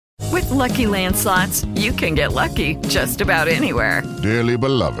Lucky Land Slots, you can get lucky just about anywhere. Dearly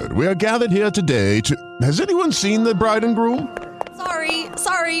beloved, we are gathered here today to... Has anyone seen the bride and groom?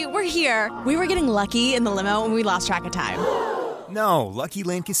 Sorry, we're here. We were getting lucky in the limo and we lost track of time. No, Lucky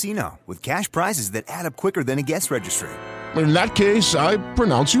Land Casino, with cash prizes that add up quicker than a guest registry. In that case, I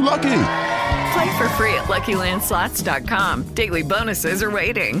pronounce you lucky. Play for free at LuckyLandSlots.com. Daily bonuses are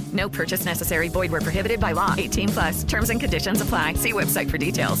waiting. No purchase necessary. Void where prohibited by law. 18+. Terms and conditions apply. See website for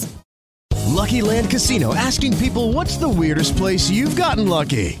details. Lucky Land Casino, asking people, what's the weirdest place you've gotten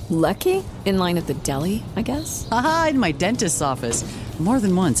lucky? Lucky? In line at the deli, I guess? Aha, in my dentist's office. More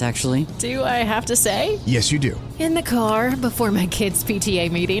than once, actually. Do I have to say? Yes, you do. In the car before my kids'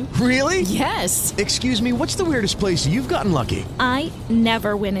 PTA meeting. Really? Yes. Excuse me, what's the weirdest place you've gotten lucky? I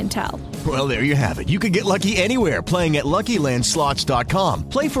never win and tell. Well, there you have it. You can get lucky anywhere, playing at LuckyLandSlots.com.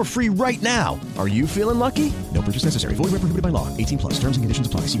 Play for free right now. Are you feeling lucky? No purchase necessary. Void where prohibited by law. 18+. Terms and conditions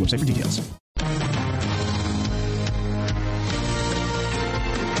apply. See website for details.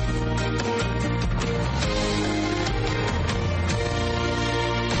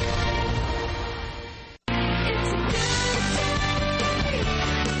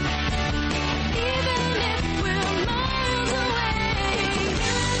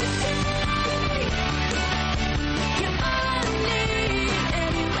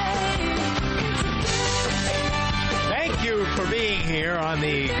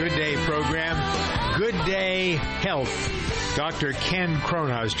 Dr. Ken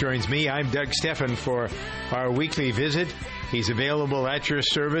Kronhaus joins me. I'm Doug Steffen for our weekly visit. He's available at your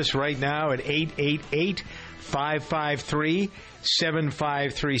service right now at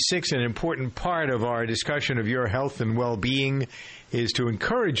 888-553-7536. An important part of our discussion of your health and well-being is to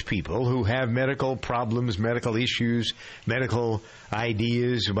encourage people who have medical problems, medical issues, medical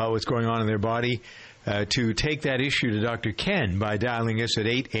ideas about what's going on in their body, to take that issue to Dr. Ken by dialing us at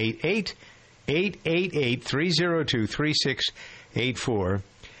 888-302-3684.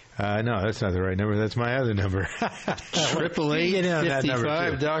 No, that's not the right number. That's my other number.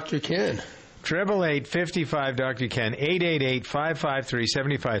 888-55 Dr. Ken. 888-55 Dr. Ken.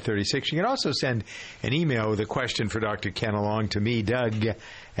 888-553-7536. You can also send an email with a question for Dr. Ken along to me, Doug,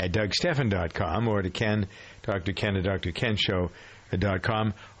 at DougSteffen.com, or to Ken, Dr. Ken at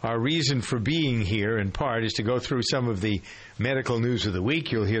DrKenShow.com. Our reason for being here, in part, is to go through some of the medical news of the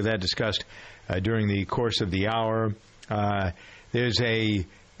week. You'll hear that discussed during the course of the hour. There's a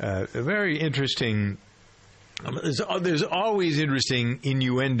very interesting, there's always interesting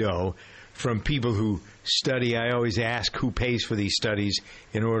innuendo from people who study. I always ask who pays for these studies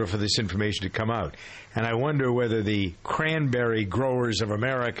in order for this information to come out. And I wonder whether the Cranberry Growers of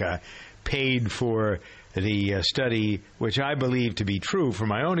America paid for the study, which I believe to be true from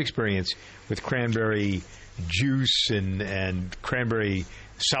my own experience with cranberry juice and cranberry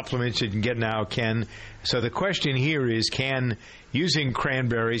supplements you can get now, Ken. So the question here is, can using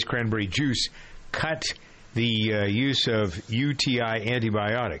cranberry juice cut the use of UTI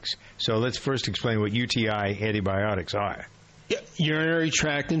antibiotics? So let's first explain what UTI antibiotics are. Urinary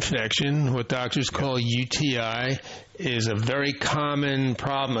tract infection, what doctors call UTI, is a very common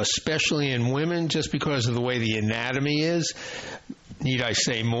problem, especially in women, just because of the way the anatomy is. Need I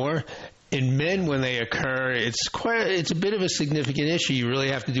say more? In men, when they occur, it's a bit of a significant issue. You really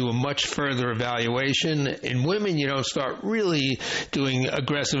have to do a much further evaluation. In women, you don't start really doing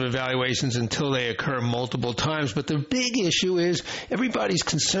aggressive evaluations until they occur multiple times. But the big issue is everybody's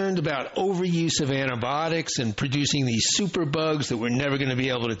concerned about overuse of antibiotics and producing these superbugs that we're never going to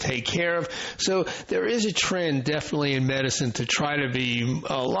be able to take care of. So there is a trend definitely in medicine to try to be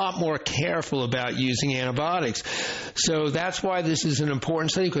a lot more careful about using antibiotics. So that's why this is an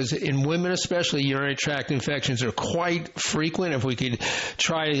important study, because in women especially, urinary tract infections are quite frequent. If we could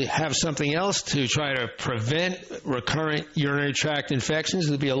try to have something else to try to prevent recurrent urinary tract infections,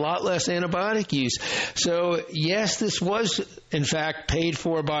 there'd be a lot less antibiotic use. So, yes, this was, in fact, paid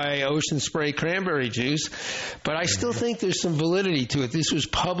for by Ocean Spray Cranberry Juice, but I still think there's some validity to it. This was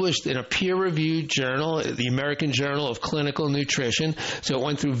published in a peer-reviewed journal, the American Journal of Clinical Nutrition, so it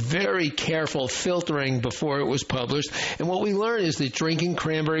went through very careful filtering before it was published. And what we learned is that drinking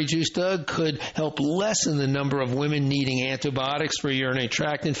cranberry juice, Doug, could help lessen the number of women needing antibiotics for urinary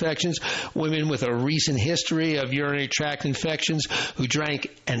tract infections. Women with a recent history of urinary tract infections who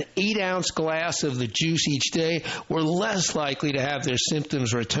drank an 8-ounce glass of the juice each day were less likely to have their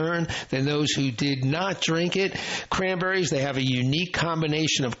symptoms return than those who did not drink it. Cranberries, they have a unique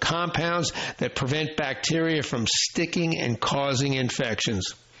combination of compounds that prevent bacteria from sticking and causing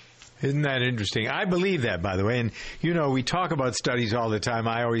infections. Isn't that interesting? I believe that, by the way. And, we talk about studies all the time.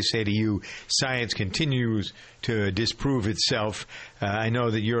 I always say to you, science continues to disprove itself. I know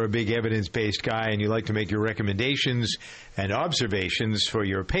that you're a big evidence-based guy and you like to make your recommendations and observations for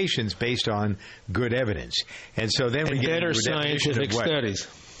your patients based on good evidence. And so then we get better into scientific studies.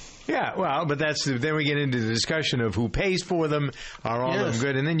 Yeah, well, but then we get into the discussion of who pays for them, are all of them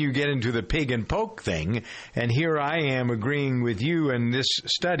good, and then you get into the pig and poke thing, and here I am agreeing with you in this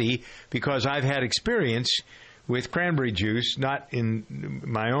study because I've had experience with cranberry juice, not in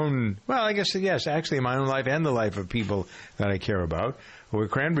my own, well, I guess, yes, actually in my own life and the life of people that I care about, where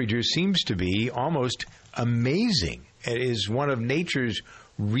cranberry juice seems to be almost amazing. It is one of nature's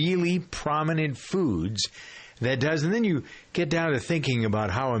really prominent foods that does. And then you get down to thinking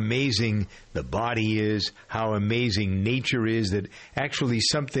about how amazing the body is, how amazing nature is, that actually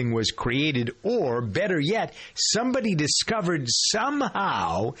something was created, or better yet, somebody discovered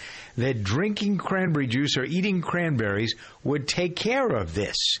somehow that drinking cranberry juice or eating cranberries would take care of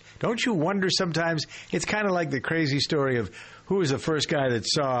this. Don't you wonder sometimes? It's kind of like the crazy story of who was the first guy that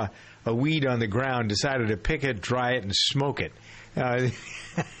saw a weed on the ground, decided to pick it, dry it, and smoke it.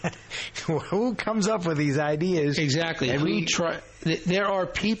 Who comes up with these ideas? Exactly. And there are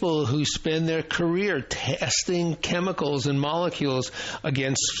people who spend their career testing chemicals and molecules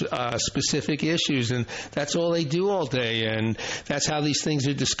against specific issues, and that's all they do all day, and that's how these things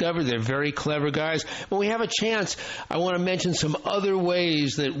are discovered. They're very clever guys. When we have a chance, I want to mention some other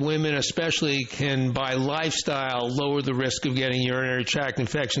ways that women especially can, by lifestyle, lower the risk of getting urinary tract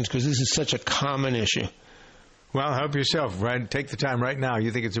infections, because this is such a common issue. Well, help yourself. Right? Take the time right now.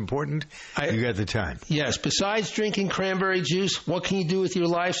 You think it's important? You got the time. Yes. Besides drinking cranberry juice, what can you do with your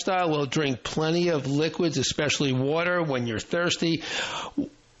lifestyle? Well, drink plenty of liquids, especially water when you're thirsty.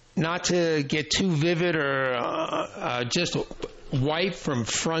 Not to get too vivid or just wipe from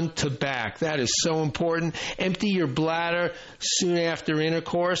front to back. That is so important. Empty your bladder soon after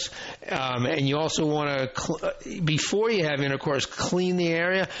intercourse. And you also want to, before you have intercourse, clean the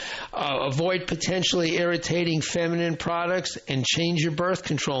area. Avoid potentially irritating feminine products and change your birth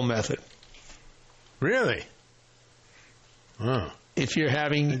control method. Really? Oh. If you're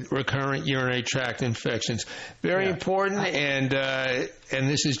having recurrent urinary tract infections. Very important, and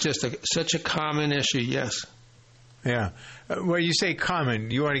this is just such a common issue, yes. Yeah. Well, you say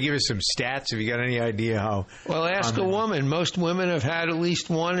common. You want to give us some stats? Have you got any idea how? Well, ask a woman. Most women have had at least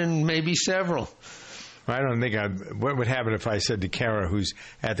one and maybe several. I don't think what would happen if I said to Kara, who's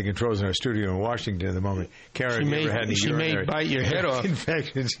at the controls in our studio in Washington at the moment, Kara, have you ever had any urinary? She may bite your head off.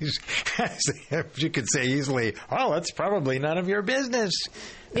 Infections. You could say easily, oh, that's probably none of your business.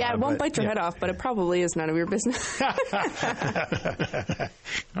 Yeah, it won't bite your head off, but it probably is none of your business.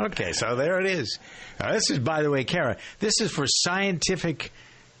 Okay, so there it is. This is, by the way, Kara, this is for scientific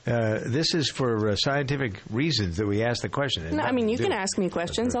scientific reasons that we ask the question. No, I mean, you can ask me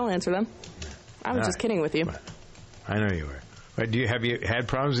questions. I'll answer them. I was just kidding with you. I know you were. But have you had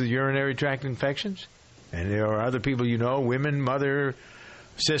problems with urinary tract infections? And there are other people you know, women, mother,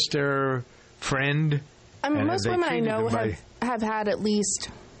 sister, friend? I mean, most women I know have had at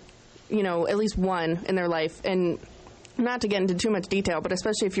least one in their life. And not to get into too much detail, but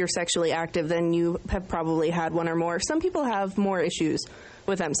especially if you're sexually active, then you have probably had one or more. Some people have more issues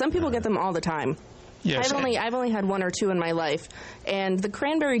with them. Some people get them all the time. Yes. I've only had one or two in my life. And the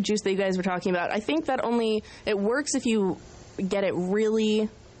cranberry juice that you guys were talking about, I think that it works if you get it really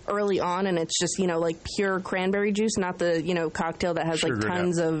early on and it's just, like pure cranberry juice, not the, cocktail that has like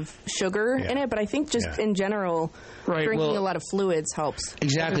tons of sugar in it. But I think just in general, drinking a lot of fluids helps.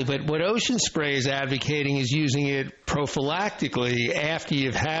 Exactly. But what Ocean Spray is advocating is using it prophylactically after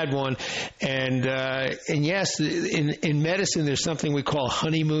you've had one. And yes, in medicine, there's something we call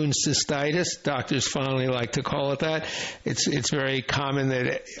honeymoon cystitis. Doctors fondly like to call it that. It's very common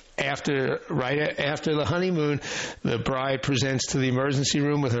that right after the honeymoon, the bride presents to the emergency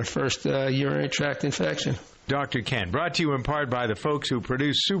room with her first urinary tract infection. Dr. Ken, brought to you in part by the folks who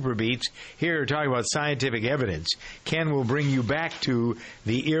produce Super Beats. Here talking about scientific evidence. Ken will bring you back to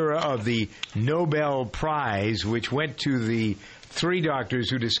the era of the Nobel Prize, which went to the three doctors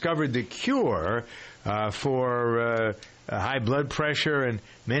who discovered the cure for high blood pressure and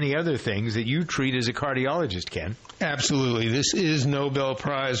many other things that you treat as a cardiologist, Ken. Absolutely. This is Nobel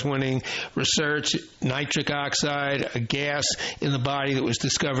Prize winning research. Nitric oxide, a gas in the body that was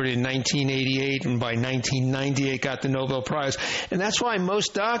discovered in 1988 and by 1998 got the Nobel Prize. And that's why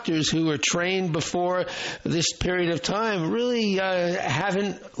most doctors who are trained before this period of time really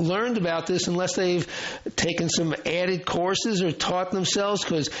haven't learned about this unless they've taken some added courses or taught themselves.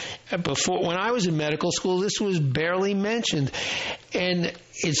 Because when I was in medical medical school, this was barely mentioned. And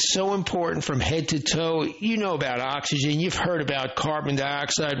it's so important from head to toe. You know about oxygen. You've heard about carbon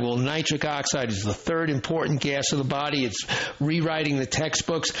dioxide. Well, nitric oxide is the third important gas of the body. It's rewriting the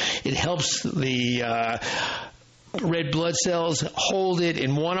textbooks. It helps the red blood cells hold it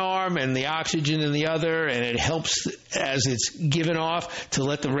in one arm and the oxygen in the other, and it helps as it's given off to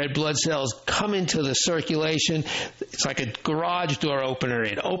let the red blood cells come into the circulation. It's like a garage door opener.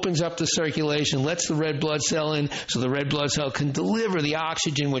 It opens up the circulation, lets the red blood cell in so the red blood cell can deliver the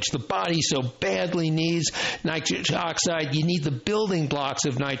oxygen which the body so badly needs. Nitric oxide, you need the building blocks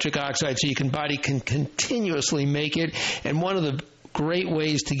of nitric oxide so your body can continuously make it. And one of the great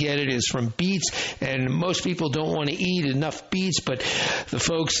ways to get it is from beets, and most people don't want to eat enough beets, but the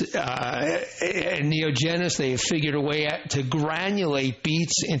folks at Neogenis, they have figured a way to granulate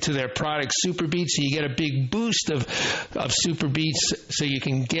beets into their product, Super Beets, so you get a big boost of Super Beets so you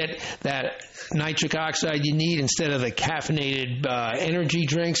can get that nitric oxide you need instead of the caffeinated energy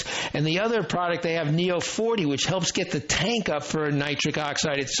drinks. And the other product they have, Neo 40, which helps get the tank up for nitric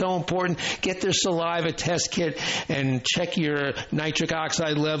oxide. It's so important. Get their saliva test kit and check your nitric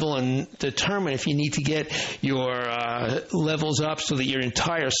oxide level and determine if you need to get your levels up so that your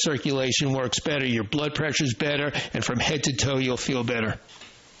entire circulation works better, your blood pressure's better, and from head to toe you'll feel better.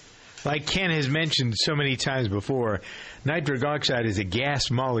 Like Ken has mentioned so many times before, nitric oxide is a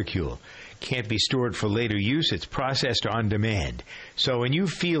gas molecule. Can't be stored for later use. It's processed on demand. So when you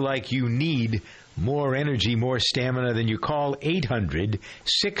feel like you need more energy, more stamina, then you call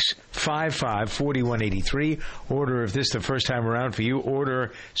 800-655-4183. Order, if this is the first time around for you,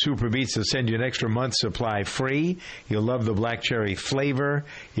 order Super Beets. They'll send you an extra month's supply free. You'll love the black cherry flavor.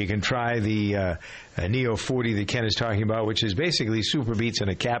 You can try the Neo 40 that Ken is talking about, which is basically Super Beets in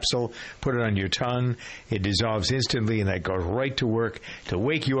a capsule. Put it on your tongue. It dissolves instantly, and that goes right to work to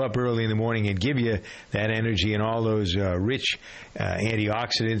wake you up early in the morning and give you that energy and all those rich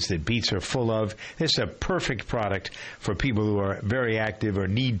antioxidants that beets are full of. This is a perfect product for people who are very active or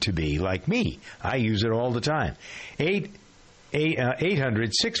need to be, like me. I use it all the time.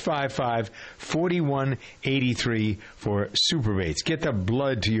 800-655-4183 for Super Beets. Get the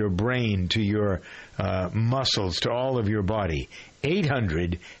blood to your brain, to your muscles, to all of your body.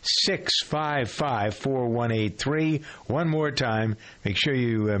 800-655-4183. One more time. Make sure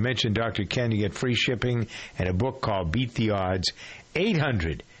you mention Dr. Ken. You get free shipping and a book called Beat the Odds.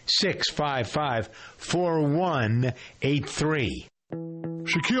 800-655-4183.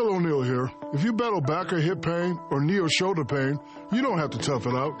 Shaquille O'Neal here. If you battle back or hip pain or knee or shoulder pain, you don't have to tough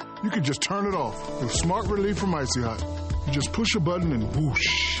it out. You can just turn it off with Smart Relief from Icy Hot. You just push a button and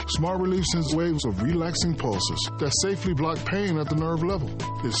whoosh. Smart Relief sends waves of relaxing pulses that safely block pain at the nerve level.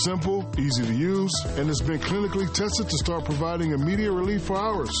 It's simple, easy to use, and it's been clinically tested to start providing immediate relief for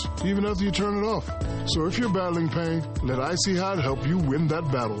hours, even after you turn it off. So if you're battling pain, let Icy Hot help you win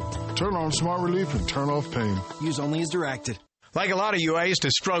that battle. Turn on Smart Relief and turn off pain. Use only as directed. Like a lot of you, I used to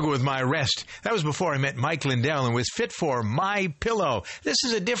struggle with my rest. That was before I met Mike Lindell and was fit for MyPillow. This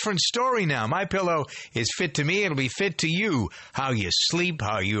is a different story now. MyPillow is fit to me. It'll be fit to you. How you sleep,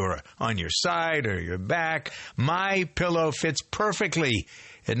 how you're on your side or your back. MyPillow fits perfectly.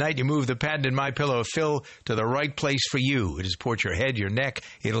 At night, you move the patented MyPillow fill to the right place for you. It'll support your head, your neck.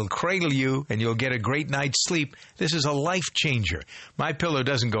 It'll cradle you, and you'll get a great night's sleep. This is a life changer. MyPillow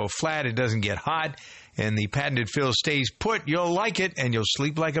doesn't go flat. It doesn't get hot. And the patented fill stays put. You'll like it, and you'll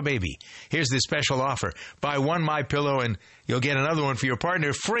sleep like a baby. Here's the special offer. Buy one MyPillow, and you'll get another one for your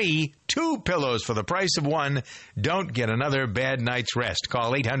partner free. 2 pillows for the price of one. Don't get another bad night's rest.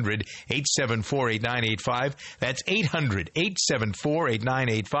 Call 800-874-8985. That's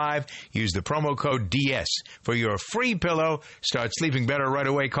 800-874-8985. Use the promo code DS for your free pillow. Start sleeping better right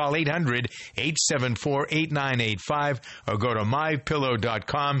away. Call 800-874-8985 or go to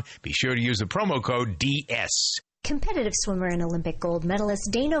mypillow.com. Be sure to use the promo code DS. Competitive swimmer and Olympic gold medalist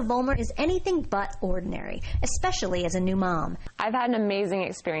Dana Vollmer is anything but ordinary, especially as a new mom. I've had an amazing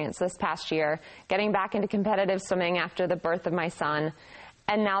experience this past year, getting back into competitive swimming after the birth of my son.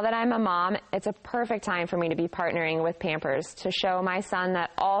 And now that I'm a mom, it's a perfect time for me to be partnering with Pampers to show my son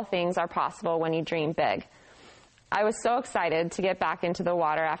that all things are possible when you dream big. I was so excited to get back into the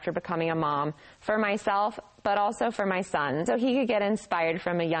water after becoming a mom, for myself, but also for my son, so he could get inspired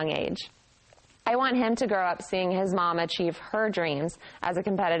from a young age. I want him to grow up seeing his mom achieve her dreams as a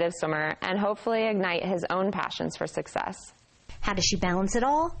competitive swimmer and hopefully ignite his own passions for success. How does she balance it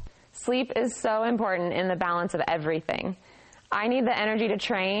all? Sleep is so important in the balance of everything. I need the energy to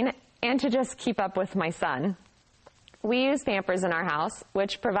train and to just keep up with my son. We use Pampers in our house,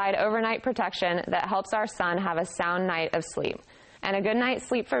 which provide overnight protection that helps our son have a sound night of sleep. And a good night's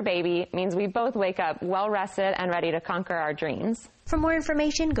sleep for baby means we both wake up well-rested and ready to conquer our dreams. For more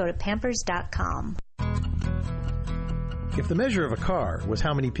information, go to Pampers.com. If the measure of a car was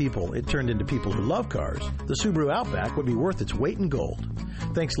how many people it turned into people who love cars, the Subaru Outback would be worth its weight in gold,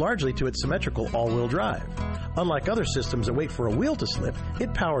 thanks largely to its symmetrical all-wheel drive. Unlike other systems that wait for a wheel to slip,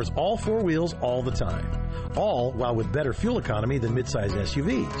 it powers all four wheels all the time, all while with better fuel economy than midsize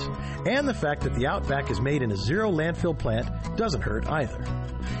SUVs. And the fact that the Outback is made in a zero landfill plant doesn't hurt either.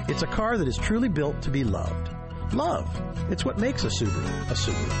 It's a car that is truly built to be loved. Love. It's what makes a Subaru a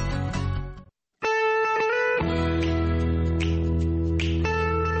Subaru.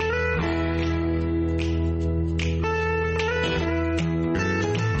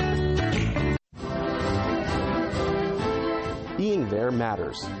 Being there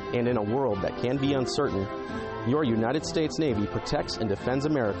matters, and in a world that can be uncertain, your United States Navy protects and defends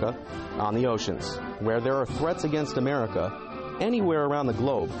America on the oceans. Where there are threats against America, anywhere around the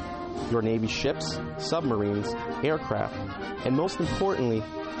globe, your Navy ships, submarines, aircraft, and most importantly,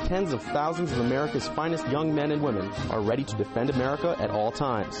 tens of thousands of America's finest young men and women are ready to defend America at all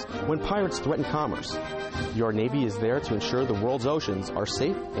times. When pirates threaten commerce, your Navy is there to ensure the world's oceans are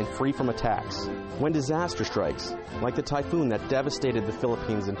safe and free from attacks. When disaster strikes, like the typhoon that devastated the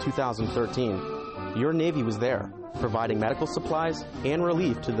Philippines in 2013, your Navy was there, providing medical supplies and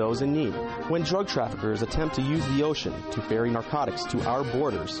relief to those in need. When drug traffickers attempt to use the ocean to ferry narcotics to our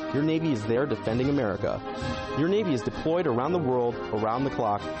borders, your Navy is there defending America. Your Navy is deployed around the world, around the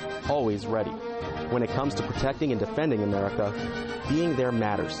clock, always ready. When it comes to protecting and defending America, being there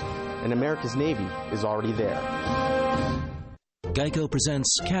matters, and America's Navy is already there. Geico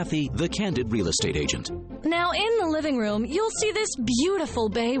presents Kathy, the Candid Real Estate Agent. Now, in the living room, you'll see this beautiful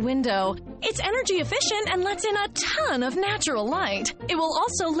bay window. It's energy efficient and lets in a ton of natural light. It will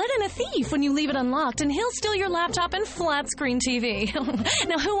also let in a thief when you leave it unlocked, and he'll steal your laptop and flat-screen TV.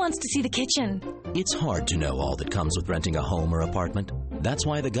 Now, who wants to see the kitchen? It's hard to know all that comes with renting a home or apartment. That's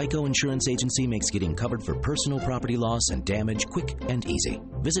why the Geico Insurance Agency makes getting covered for personal property loss and damage quick and easy.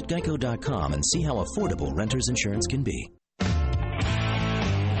 Visit geico.com and see how affordable renter's insurance can be.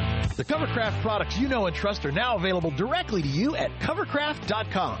 The Covercraft products you know and trust are now available directly to you at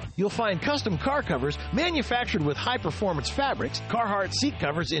Covercraft.com. You'll find custom car covers manufactured with high-performance fabrics, Carhartt seat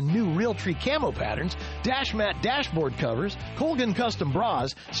covers in new Realtree camo patterns, Dash Mat dashboard covers, Colgan custom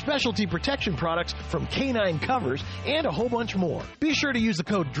bras, specialty protection products from K9 Covers, and a whole bunch more. Be sure to use the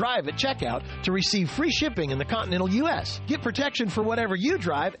code DRIVE at checkout to receive free shipping in the continental U.S. Get protection for whatever you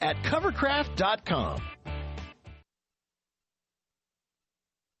drive at Covercraft.com.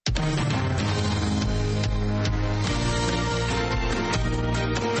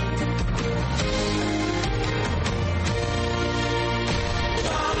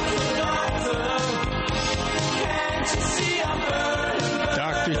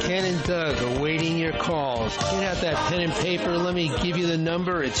 Dr. Ken and Doug awaiting your calls. Get out that pen and paper. Let me give you the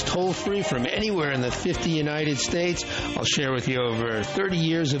number. It's toll-free from anywhere in the 50 United States. I'll share with you over 30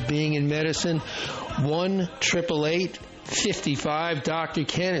 years of being in medicine. 1-888-55 Dr.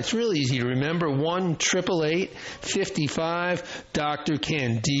 Ken. It's really easy to remember. 1-888-55 Dr.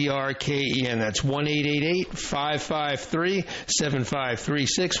 Ken. DRKEN. That's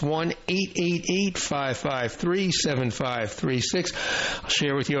 1-888-553-7536. 1-888-553-7536. I'll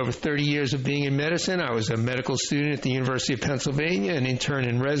share with you over 30 years of being in medicine. I was a medical student at the University of Pennsylvania, an intern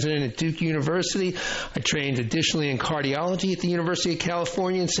and resident at Duke University. I trained additionally in cardiology at the University of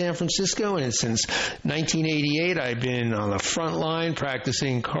California in San Francisco, and since 1988 I've been on the front line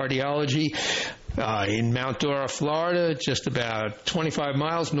practicing cardiology in Mount Dora, Florida, just about 25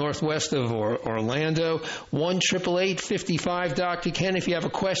 miles northwest of Orlando. 1-888-55 Dr. Ken. If you have a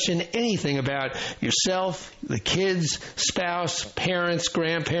question, anything about yourself, the kids, spouse, parents,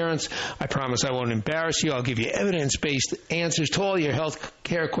 grandparents, I promise I won't embarrass you. I'll give you evidence-based answers to all your health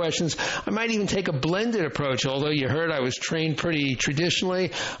care questions. I might even take a blended approach, although you heard I was trained pretty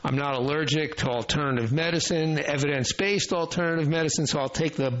traditionally. I'm not allergic to alternative medicine, evidence-based alternative medicine, so I'll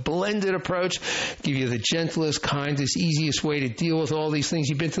take the blended approach, give you the gentlest, kindest, easiest way to deal with all these things.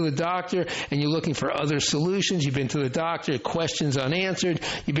 You've been to the doctor and you're looking for other solutions. You've been to the doctor, questions unanswered.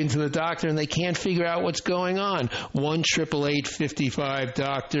 You've been to the doctor and they can't figure out what's going on. 1-888-55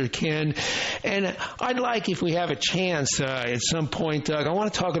 Dr. Ken. And I'd like, if we have a chance at some point, Doug, I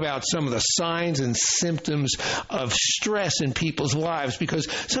want to talk about some of the signs and symptoms of stress in people's lives, because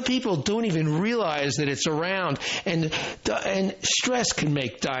some people don't even realize that it's around. And stress can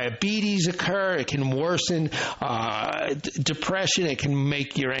make diabetes occur. sugar. It can worsen depression. It can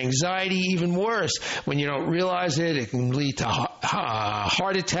make your anxiety even worse. When you don't realize it, it can lead to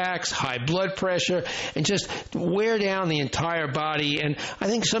heart attacks, high blood pressure, and just wear down the entire body. And I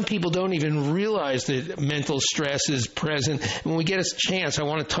think some people don't even realize that mental stress is present. And when we get a chance, I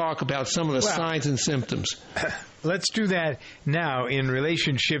want to talk about some of the signs and symptoms. Let's do that now in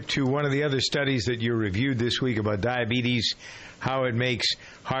relationship to one of the other studies that you reviewed this week about diabetes, how it makes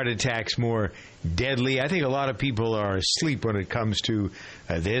heart attacks more deadly. I think a lot of people are asleep when it comes to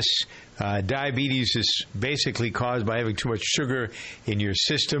this. Diabetes is basically caused by having too much sugar in your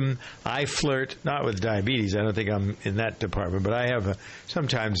system. I flirt, not with diabetes. I don't think I'm in that department, but I have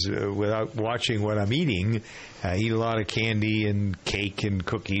sometimes, without watching what I'm eating, I eat a lot of candy and cake and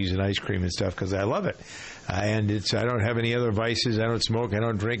cookies and ice cream and stuff because I love it. And I don't have any other vices. I don't smoke. I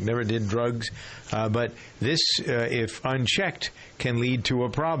don't drink. Never did drugs. But this, if unchecked, can lead to a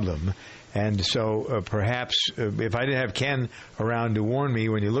problem. And so perhaps if I didn't have Ken around to warn me,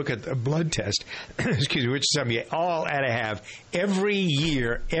 when you look at a blood test, excuse me, which is something you all ought to have every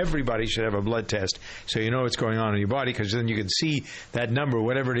year, everybody should have a blood test so you know what's going on in your body, because then you can see that number,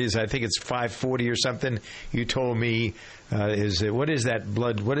 whatever it is. I think it's 540 or something. You told me. What is that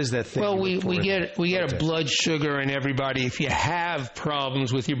blood? What is that thing? Well, we get a blood sugar in everybody. If you have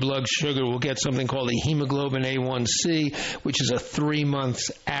problems with your blood sugar, we'll get something called a hemoglobin A1C, which is a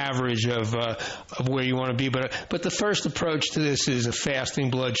 3-month average of where you want to be. But the first approach to this is a fasting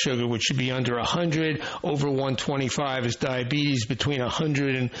blood sugar, which should be under 100. Over 125 is diabetes. Between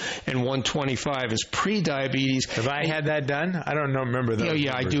 100 and 125 is pre-diabetes. Have I had that done? I don't remember those.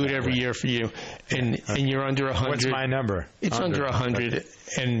 Yeah, I do it every year for you, and you're under 100. What's my number? It's under 100, okay.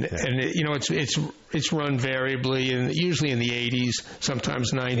 and you know it's run variably, and usually in the 80s,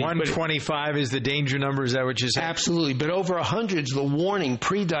 sometimes 90. 125 is the danger number. Is that what you said? Absolutely, but over 100 is the warning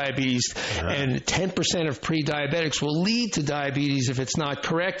pre-diabetes, and 10% of pre-diabetics will lead to diabetes if it's not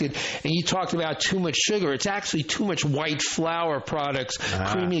corrected. And you talked about too much sugar. It's actually too much white flour products,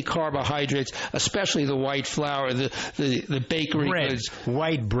 creamy carbohydrates, especially the white flour, the bakery goods.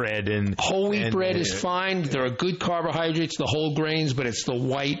 White bread and whole wheat bread is fine. There are good carbohydrates, the whole grains, but it's the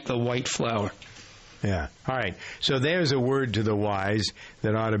white flour. Yeah. All right. So there's a word to the wise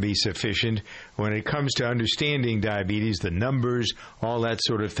that ought to be sufficient when it comes to understanding diabetes, the numbers, all that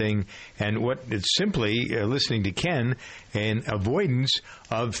sort of thing. And what it's simply listening to Ken and avoidance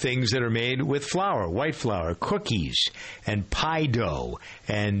of things that are made with flour, white flour, cookies and pie dough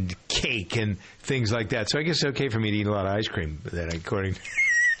and cake and things like that. So I guess it's okay for me to eat a lot of ice cream, then, according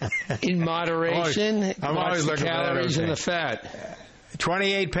in moderation. I'm always looking for calories and the fat.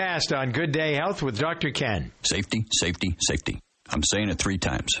 28 past on Good Day Health with Dr. Ken. Safety, safety, safety. I'm saying it 3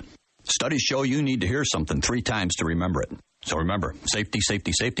 times. Studies show you need to hear something 3 times to remember it. So remember, safety,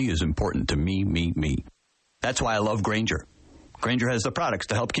 safety, safety is important to me, me, me. That's why I love Grainger. Grainger has the products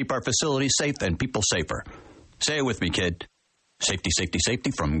to help keep our facilities safe and people safer. Say it with me, kid. Safety, safety,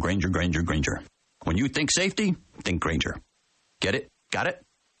 safety from Grainger, Grainger, Grainger. When you think safety, think Grainger. Get it? Got it?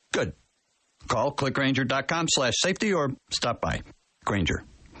 Good. Call clickgrainger.com/safety or stop by. Grainger,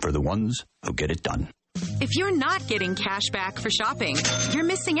 for the ones who get it done. If you're not getting cash back for shopping, you're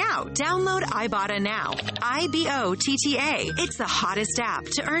missing out. Download Ibotta now. IBOTTA. It's the hottest app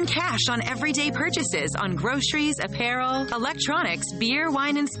to earn cash on everyday purchases on groceries, apparel, electronics, beer,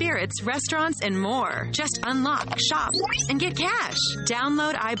 wine and spirits, restaurants, and more. Just unlock, shop, and get cash.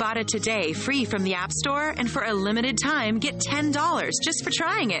 Download Ibotta today, free from the App Store, and for a limited time, get $10 just for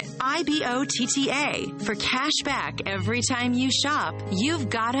trying it. IBOTTA. For cash back every time you shop, you've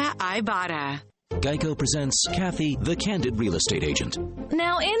gotta Ibotta. Geico presents Kathy, the Candid Real Estate Agent.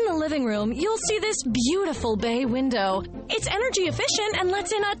 Now, in the living room, you'll see this beautiful bay window. It's energy efficient and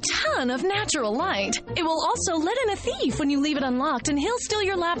lets in a ton of natural light. It will also let in a thief when you leave it unlocked, and he'll steal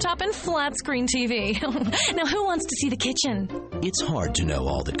your laptop and flat-screen TV. Now, who wants to see the kitchen? It's hard to know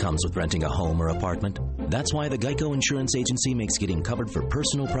all that comes with renting a home or apartment. That's why the Geico Insurance Agency makes getting covered for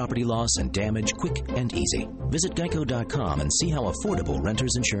personal property loss and damage quick and easy. Visit geico.com and see how affordable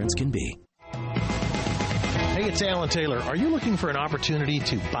renter's insurance can be. Hey, it's Alan Taylor. Are you looking for an opportunity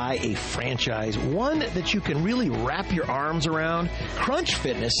to buy a franchise, one that you can really wrap your arms around? Crunch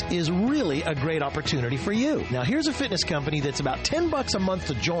Fitness is really a great opportunity for you. Now, here's a fitness company that's about $10 a month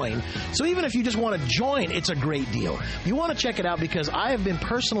to join, so even if you just want to join, it's a great deal. You want to check it out because I have been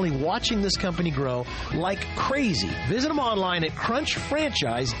personally watching this company grow like crazy. Visit them online at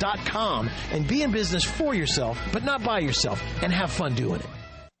crunchfranchise.com and be in business for yourself, but not by yourself, and have fun doing it.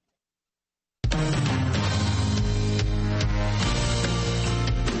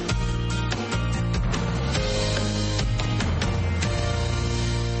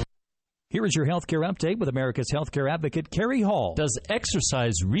 Here is your healthcare update with America's healthcare advocate, Carrie Hall. Does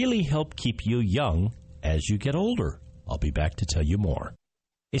exercise really help keep you young as you get older? I'll be back to tell you more.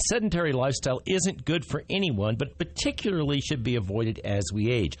 A sedentary lifestyle isn't good for anyone, but particularly should be avoided as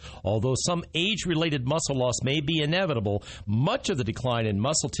we age. Although some age-related muscle loss may be inevitable, much of the decline in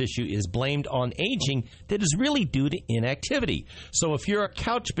muscle tissue is blamed on aging that is really due to inactivity. So if you're a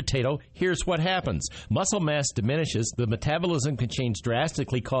couch potato, here's what happens. Muscle mass diminishes, the metabolism can change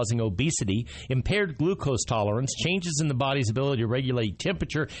drastically, causing obesity, impaired glucose tolerance, changes in the body's ability to regulate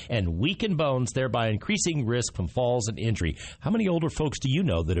temperature, and weaken bones, thereby increasing risk from falls and injury. How many older folks do you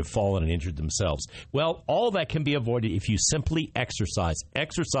know that have fallen and injured themselves? Well, all that can be avoided if you simply exercise.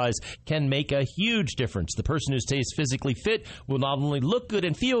 Exercise can make a huge difference. The person who stays physically fit will not only look good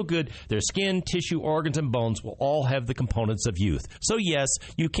and feel good, their skin, tissue, organs, and bones will all have the components of youth. So yes,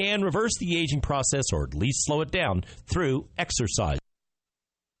 you can reverse the aging process, or at least slow it down, through exercise.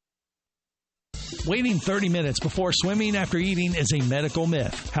 Waiting 30 minutes before swimming after eating is a medical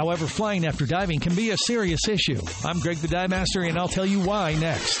myth. However, flying after diving can be a serious issue. I'm Greg the Dive Master, and I'll tell you why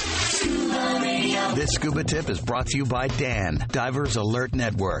next. This scuba tip is brought to you by DAN, Divers Alert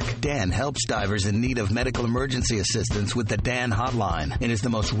Network. DAN helps divers in need of medical emergency assistance with the DAN hotline and is the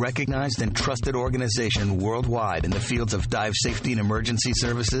most recognized and trusted organization worldwide in the fields of dive safety and emergency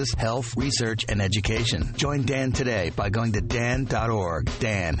services, health, research, and education. Join DAN today by going to dan.org.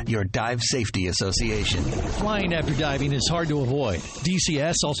 DAN, your dive safety association. Flying after diving is hard to avoid.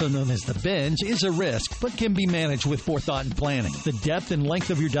 DCS, also known as the binge, is a risk, but can be managed with forethought and planning. The depth and length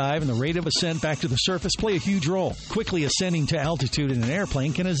of your dive and the rate of ascent back to the surface play a huge role. Quickly ascending to altitude in an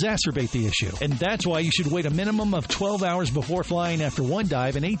airplane can exacerbate the issue, and that's why you should wait a minimum of 12 hours before flying after one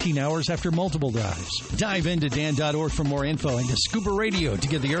dive and 18 hours after multiple dives. Dive into dan.org for more info and to Scuba Radio to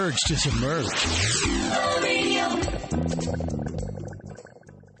get the urge to submerge.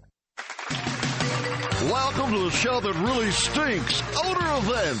 Welcome to the show that really stinks. Odor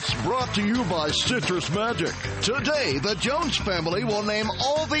Events, brought to you by Citrus Magic. Today, the Jones family will name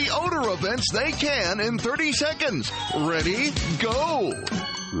all the odor events they can in 30 seconds. Ready? Go!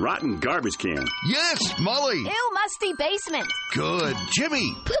 Rotten garbage can. Yes, Molly. Ew, musty basement. Good.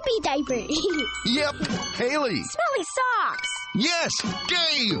 Jimmy. Poopy diaper. Yep. Haley. Smelly socks. Yes,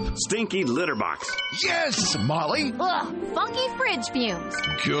 Dave. Stinky litter box. Yes, Molly. Ugh, funky fridge fumes.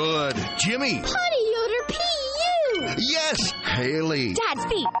 Good. Jimmy. Potty odor PU. Yes, Haley. Dad's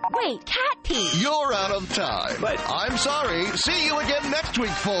feet. Wait, cat pee. You're out of time. But I'm sorry. See you again next week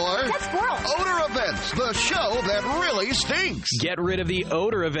for That's squirrel. Odor Events, the show that really stinks. Get rid of the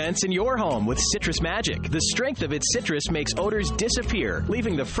odor events in your home with Citrus Magic. The strength of its citrus makes odors disappear,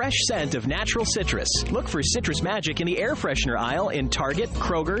 leaving the fresh scent of natural citrus. Look for Citrus Magic in the air freshener aisle in Target,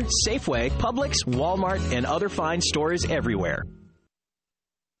 Kroger, Safeway, Publix, Walmart, and other fine stores everywhere.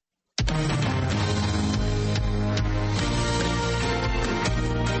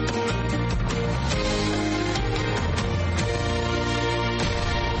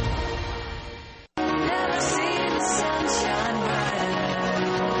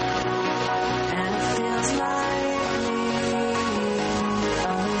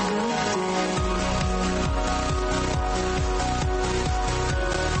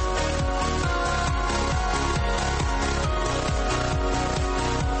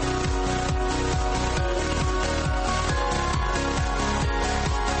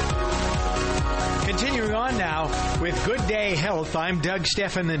 With Good Day Health, I'm Doug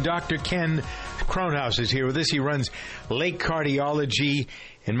Steffen, and Dr. Ken Kronhaus is here with us. He runs Lake Cardiology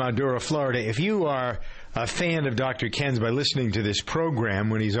in Madura, Florida. If you are a fan of Dr. Ken's by listening to this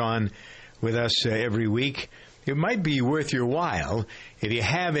program when he's on with us every week, it might be worth your while. If you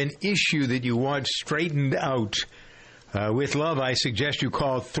have an issue that you want straightened out with love, I suggest you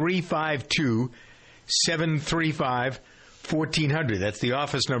call 352-735-1400. That's the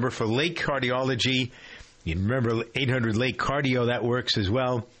office number for Lake Cardiology. You remember 800 Lake Cardio, that works as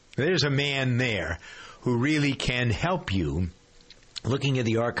well. There's a man there who really can help you looking at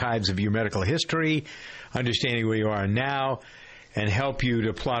the archives of your medical history, understanding where you are now, and help you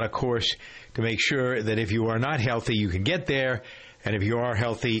to plot a course to make sure that if you are not healthy, you can get there, and if you are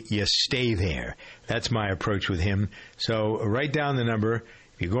healthy, you stay there. That's my approach with him. So write down the number.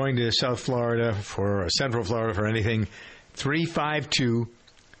 If you're going to South Florida or Central Florida for anything,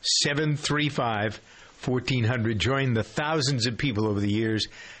 352-735-1400. Join the thousands of people over the years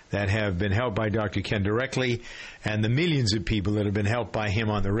that have been helped by Dr. Ken directly, and the millions of people that have been helped by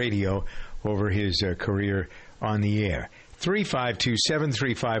him on the radio over his career on the air.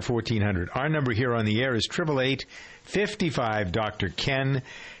 352-735-1400. Our number here on the air is 888-55-Dr. Ken.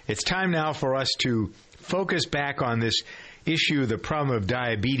 It's time now for us to focus back on this issue, the problem of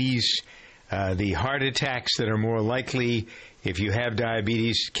diabetes, the heart attacks that are more likely if you have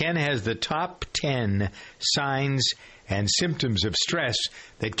diabetes. Ken has the top 10 signs and symptoms of stress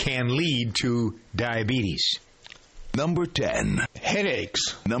that can lead to diabetes. Number 10.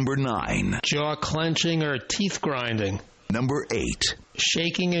 Headaches. Number 9. Jaw clenching or teeth grinding. Number 8.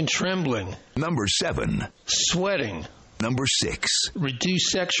 Shaking and trembling. Number 7. Sweating. Number 6.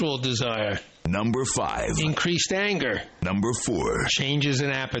 Reduced sexual desire. Number 5. Increased anger. Number 4. Changes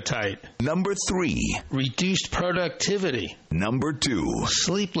in appetite. Number 3. Reduced productivity. Number 2.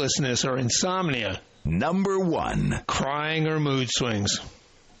 Sleeplessness or insomnia. Number 1. Crying or mood swings.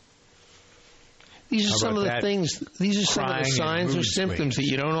 These are some of the things, these are some of the signs or symptoms that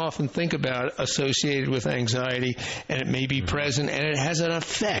you don't often think about associated with anxiety, and it may be present, and it has an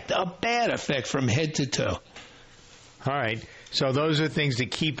effect, a bad effect from head to toe. All right. So those are things to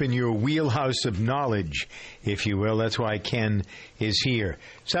keep in your wheelhouse of knowledge, if you will. That's why Ken is here.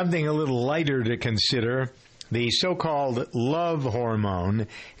 Something a little lighter to consider. The so-called love hormone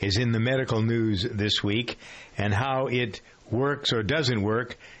is in the medical news this week, and how it works or doesn't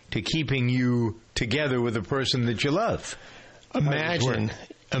work to keeping you together with the person that you love. Imagine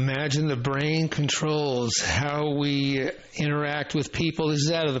the brain controls how we interact with people. This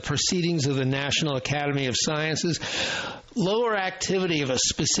is out of the Proceedings of the National Academy of Sciences. Lower activity of a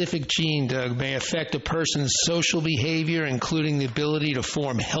specific gene, Doug, may affect a person's social behavior, including the ability to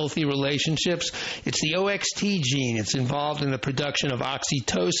form healthy relationships. It's the OXT gene. It's involved in the production of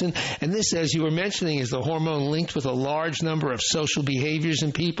oxytocin. And this, as you were mentioning, is the hormone linked with a large number of social behaviors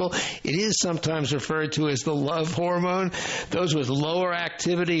in people. It is sometimes referred to as the love hormone. Those with lower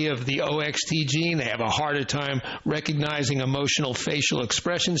activity of the OXT gene, they have a harder time recognizing emotional facial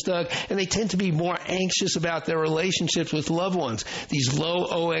expressions, Doug, and they tend to be more anxious about their relationships with loved ones. These low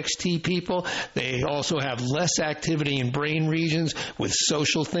OXT people, they also have less activity in brain regions with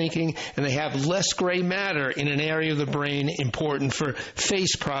social thinking, and they have less gray matter in an area of the brain important for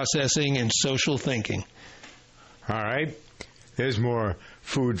face processing and social thinking. All right. There's more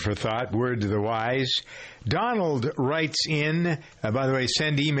food for thought. Word to the wise. Donald writes in, by the way,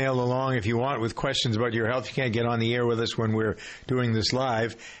 send email along if you want with questions about your health. You can't get on the air with us when we're doing this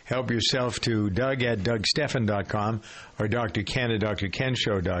live. Help yourself to Doug@DougStephan.com or Dr. Ken at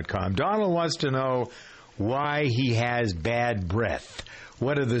DrKenShow.com. Donald wants to know why he has bad breath.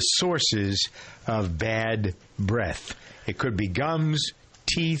 What are the sources of bad breath? It could be gums,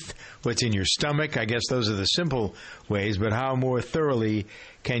 teeth, what's in your stomach. I guess those are the simple ways, but how more thoroughly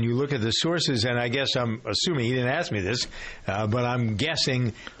can you look at the sources? And I guess I'm assuming, he didn't ask me this, but I'm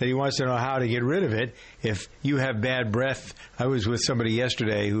guessing that he wants to know how to get rid of it. If you have bad breath, I was with somebody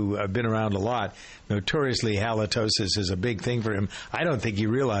yesterday who I've been around a lot. Notoriously, halitosis is a big thing for him. I don't think he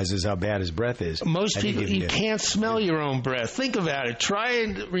realizes how bad his breath is. Most people, you can't smell your own breath. Think about it. Try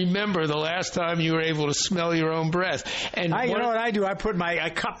and remember the last time you were able to smell your own breath. And you know what I do? I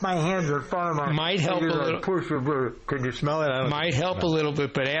cup my hands in front of my... Might help a little. Could you smell it? Might help a little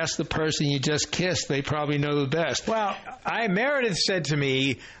bit, but ask the person you just kissed. They probably know the best. Well, Meredith said to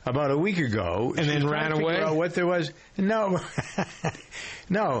me about a week ago... And then ran away? What there was... No.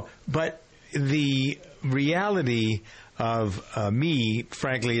 No, but the reality of me,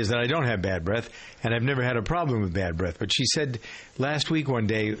 frankly, is that I don't have bad breath, and I've never had a problem with bad breath. But she said last week one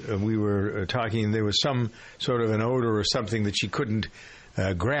day we were talking, there was some sort of an odor or something that she couldn't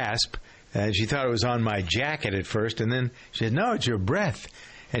grasp, and she thought it was on my jacket at first, and then she said, no, it's your breath.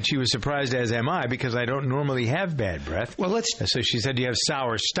 And she was surprised, as am I, because I don't normally have bad breath. Well, so she said you have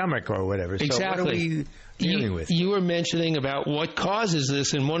sour stomach or whatever. Exactly. So what are we dealing with? You were mentioning about what causes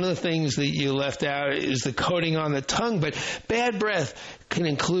this, and one of the things that you left out is the coating on the tongue. But bad breath can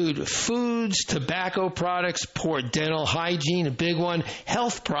include foods, tobacco products, poor dental hygiene, a big one,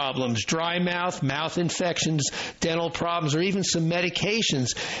 health problems, dry mouth, mouth infections, dental problems, or even some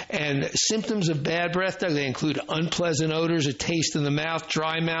medications. And symptoms of bad breath, they include unpleasant odors, a taste in the mouth,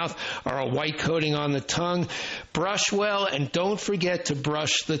 dry mouth, or a white coating on the tongue. Brush well, and don't forget to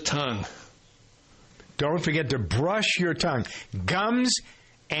brush the tongue. Don't forget to brush your tongue. Gums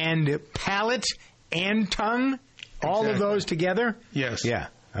and palate and tongue, all of those together? Yes. Yeah.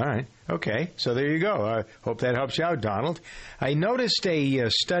 All right. Okay. So there you go. I hope that helps you out, Donald. I noticed a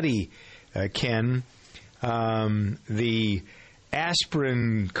study, Ken. The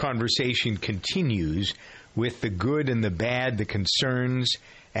aspirin conversation continues with the good and the bad, the concerns.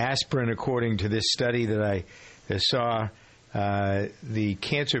 Aspirin, according to this study that I saw, the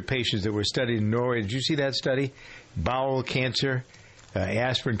cancer patients that were studied in Norway. Did you see that study? Bowel cancer.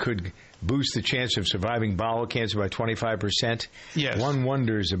 aspirin could boost the chance of surviving bowel cancer by 25%. Yes. One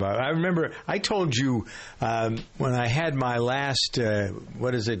wonders about. I remember I told you when I had my last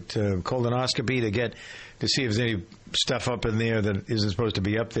colonoscopy to see if there's any stuff up in there that isn't supposed to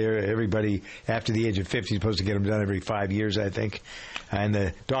be up there. Everybody after the age of 50 is supposed to get them done every 5 years, I think. And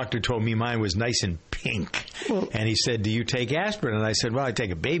the doctor told me mine was nice and pink. And he said, "Do you take aspirin?" And I said, "Well, I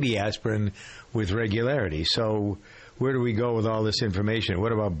take a baby aspirin with regularity." So where do we go with all this information?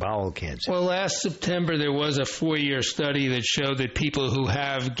 What about bowel cancer? Well, last September there was a 4-year study that showed that people who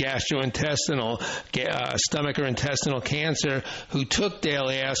have gastrointestinal, stomach or intestinal cancer who took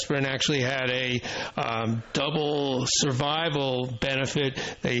daily aspirin actually had a double survival benefit.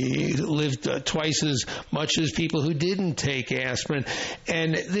 They lived twice as much as people who didn't take aspirin.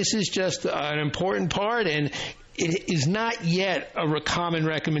 And this is just an important part, and it is not yet a common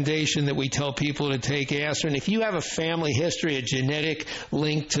recommendation that we tell people to take aspirin. If you have a family history, a genetic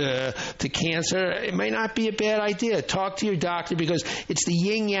link to cancer, it may not be a bad idea. Talk to your doctor, because it's the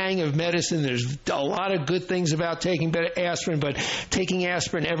yin-yang of medicine. There's a lot of good things about taking aspirin, but taking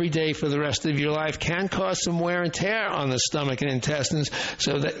aspirin every day for the rest of your life can cause some wear and tear on the stomach and intestines.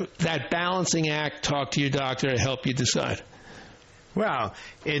 So that balancing act, talk to your doctor to help you decide. Well,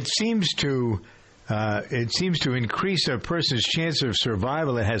 it seems to increase a person's chance of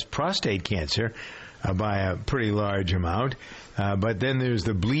survival that has prostate cancer by a pretty large amount. But then there's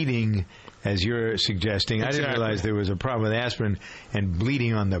the bleeding, as you're suggesting. Exactly. I didn't realize there was a problem with aspirin and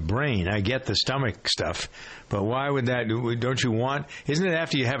bleeding on the brain. I get the stomach stuff, but why would that? Don't you want? Isn't it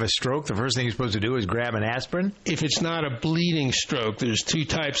after you have a stroke, the first thing you're supposed to do is grab an aspirin? If it's not a bleeding stroke, there's two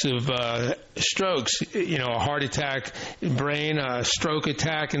types of strokes. A heart attack in brain, a stroke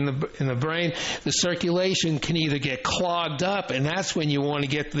attack in the brain. The circulation can either get clogged up, and that's when you want to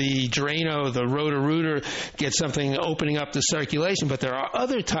get the Drano, the Roto-Rooter, get something opening up the circulation. But there are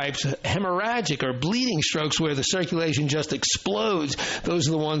other types, hemorrhagic or bleeding strokes, where the circulation just explodes. Those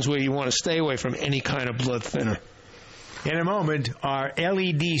are the ones where you want to stay away from any kind of blood thinner. In a moment, are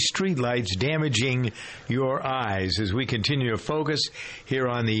LED streetlights damaging your eyes? As we continue to focus here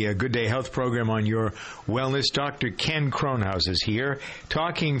on the Good Day Health program on your wellness, Dr. Ken Kronhaus is here,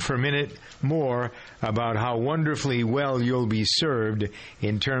 talking for a minute more about how wonderfully well you'll be served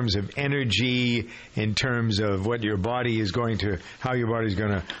in terms of energy, in terms of what your body is going to, how your body's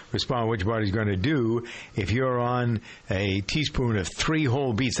going to respond, what your body's going to do if you're on a teaspoon of 3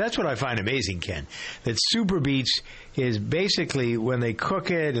 whole beets. That's what I find amazing, Ken, that Super Beets is basically when they cook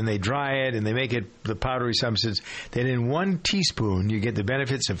it and they dry it and they make it the powdery substance, then in 1 teaspoon you get the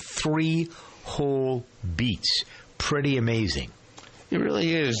benefits of 3 whole beets. Pretty amazing. It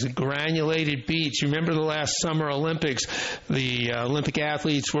really is. Granulated beets. You remember the last Summer Olympics, the Olympic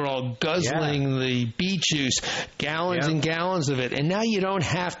athletes were all guzzling the beet juice, gallons and gallons of it. And now you don't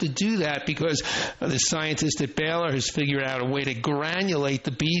have to do that, because the scientist at Baylor has figured out a way to granulate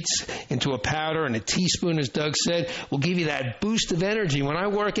the beets into a powder, and a teaspoon, as Doug said, will give you that boost of energy. When I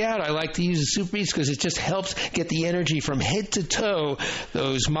work out, I like to use the Super Beets because it just helps get the energy from head to toe.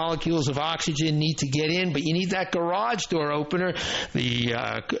 Those molecules of oxygen need to get in, but you need that garage door opener,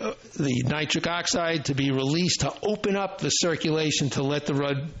 the nitric oxide to be released to open up the circulation to let the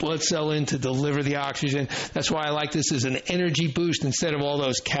red blood cell in to deliver the oxygen. That's why I like this as an energy boost instead of all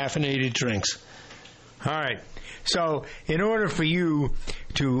those caffeinated drinks. All right. So in order for you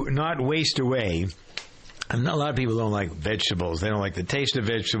to not waste away, a lot of people don't like vegetables. They don't like the taste of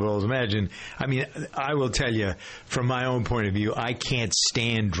vegetables. I will tell you, from my own point of view, I can't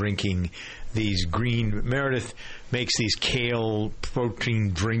stand drinking these green. Meredith makes these kale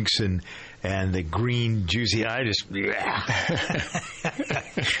protein drinks and the green juicy. I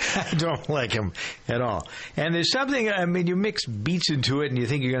don't like them at all. And there's something. You mix beets into it, and you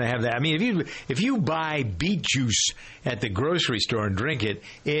think you're going to have that. If you buy beet juice at the grocery store and drink it,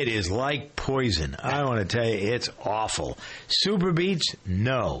 it is like poison. I want to tell you, it's awful. Super Beets,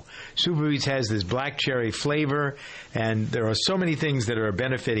 no. Super Beets has this black cherry flavor, and there are so many things that are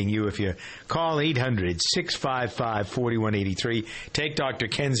benefiting you. If you call 800-655-4183, take Dr.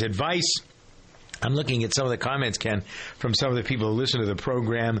 Ken's advice. I'm looking at some of the comments, Ken, from some of the people who listen to the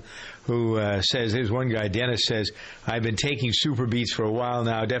program who says, there's one guy, Dennis, says, I've been taking Super Beets for a while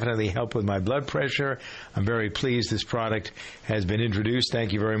now, definitely help with my blood pressure. I'm very pleased this product has been introduced.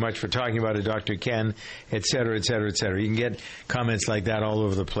 Thank you very much for talking about it, Dr. Ken, et cetera, et cetera, et cetera. You can get comments like that all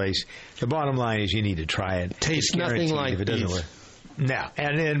over the place. The bottom line is you need to try it. Tastes nothing like if it doesn't work. No.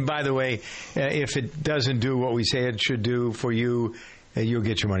 And by the way, if it doesn't do what we say it should do for you, you'll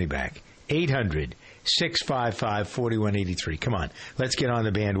get your money back. 800-655-4183. Come on, let's get on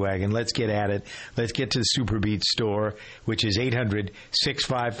the bandwagon. Let's get at it. Let's get to the Super Beats store, which is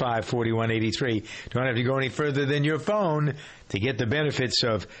 800-655-4183. Don't have to go any further than your phone to get the benefits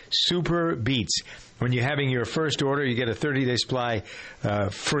of Super Beats. When you're having your first order, you get a 30-day supply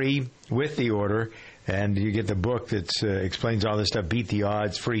free with the order. And you get the book that explains all this stuff. Beat the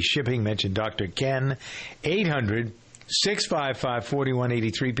Odds, free shipping. Mention Dr. Ken.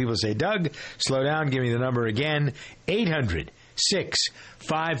 800-655-4183. People say, Doug, slow down. Give me the number again.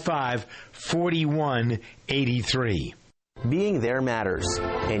 800-655-4183. Being there matters,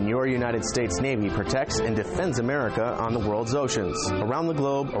 and your United States Navy protects and defends America on the world's oceans. Around the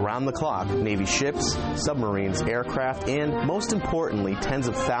globe, around the clock, Navy ships, submarines, aircraft, and, most importantly, tens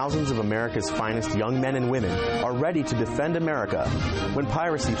of thousands of America's finest young men and women are ready to defend America when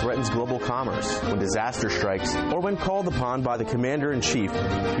piracy threatens global commerce, when disaster strikes, or when called upon by the Commander-in-Chief.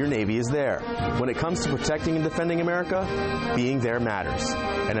 Your Navy is there. When it comes to protecting and defending America, being there matters,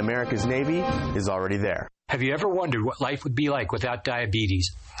 and America's Navy is already there. Have you ever wondered what life would be like without diabetes?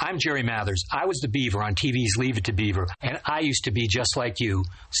 I'm Jerry Mathers. I was the Beaver on TV's Leave It to Beaver, and I used to be just like you.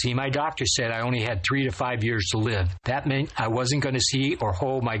 See, my doctor said I only had 3 to 5 years to live. That meant I wasn't going to see or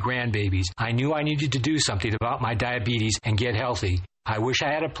hold my grandbabies. I knew I needed to do something about my diabetes and get healthy. I wish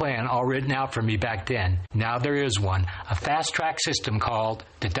I had a plan all written out for me back then. Now there is one, a fast-track system called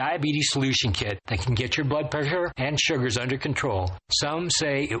the Diabetes Solution Kit that can get your blood pressure and sugars under control. Some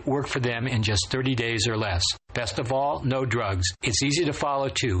say it worked for them in just 30 days or less. Best of all, no drugs. It's easy to follow,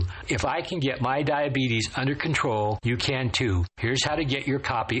 too. If I can get my diabetes under control, you can, too. Here's how to get your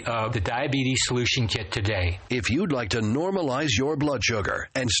copy of the Diabetes Solution Kit today. If you'd like to normalize your blood sugar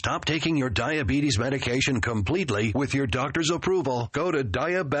and stop taking your diabetes medication completely with your doctor's approval, go to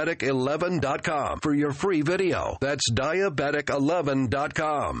Diabetic11.com for your free video. That's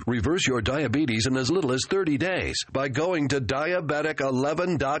Diabetic11.com. Reverse your diabetes in as little as 30 days by going to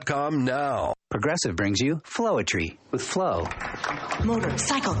Diabetic11.com now. Progressive brings you Flowetry with Flow.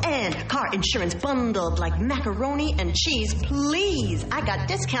 Motorcycle and car insurance bundled like macaroni and cheese, please. I got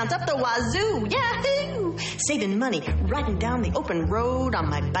discounts up the wazoo. Yahoo! Saving money, riding down the open road on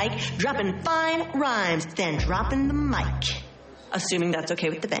my bike, dropping fine rhymes, then dropping the mic. Assuming that's okay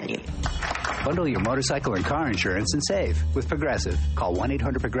with the venue. Bundle your motorcycle and car insurance and save with Progressive. Call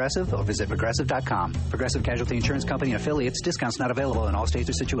 1-800-PROGRESSIVE or visit Progressive.com. Progressive Casualty Insurance Company and affiliates. Discounts not available in all states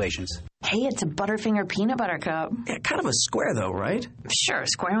or situations. Hey, it's a Butterfinger peanut butter cup. Yeah, kind of a square, though, right? Sure,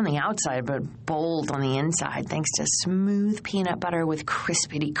 square on the outside, but bold on the inside, thanks to smooth peanut butter with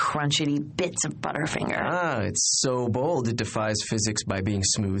crispity, crunchity bits of Butterfinger. Ah, it's so bold it defies physics by being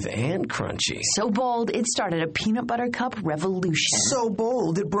smooth and crunchy. So bold, it started a peanut butter cup revolution. So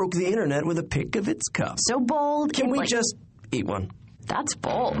bold, it broke the internet with a pic of its cup. So bold, Can we just eat one? That's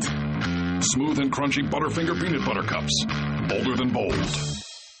bold. Smooth and crunchy Butterfinger peanut butter cups. Bolder than bold.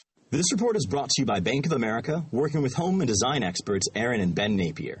 This report is brought to you by Bank of America, working with home and design experts Aaron and Ben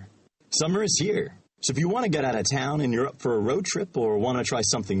Napier. Summer is here, so if you want to get out of town and you're up for a road trip or want to try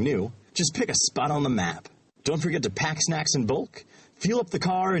something new, just pick a spot on the map. Don't forget to pack snacks in bulk, fuel up the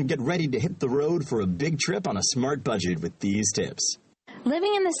car, and get ready to hit the road for a big trip on a smart budget with these tips.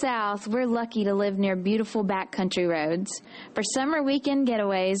 Living in the South, we're lucky to live near beautiful backcountry roads. For summer weekend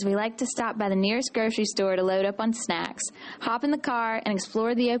getaways, we like to stop by the nearest grocery store to load up on snacks, hop in the car, and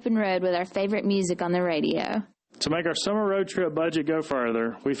explore the open road with our favorite music on the radio. To make our summer road trip budget go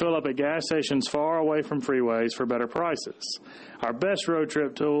further, we fill up at gas stations far away from freeways for better prices. Our best road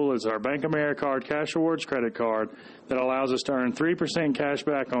trip tool is our Bank Americard Cash Rewards credit card that allows us to earn 3% cash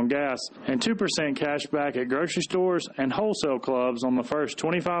back on gas and 2% cash back at grocery stores and wholesale clubs on the first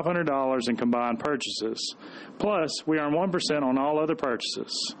 $2,500 in combined purchases. Plus, we earn 1% on all other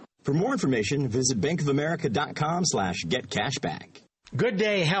purchases. For more information, visit bankofamerica.com/getcashback. Good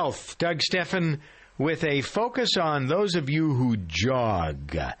Day Health. Doug Steffen with a focus on those of you who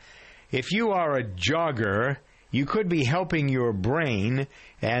jog. If you are a jogger, you could be helping your brain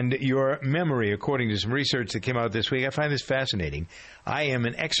and your memory, according to some research that came out this week. I find this fascinating. I am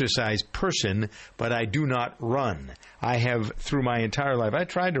an exercise person, but I do not run. I have, through my entire life, I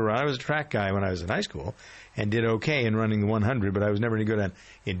tried to run. I was a track guy when I was in high school and did okay in running the 100, but I was never any good at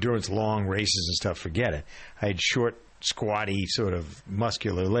endurance, long races and stuff. Forget it. I had short, squatty, sort of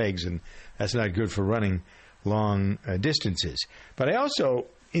muscular legs, and that's not good for running long distances. But I also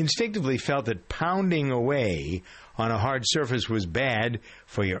instinctively felt that pounding away on a hard surface was bad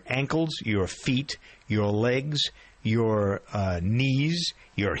for your ankles, your feet, your legs, your knees,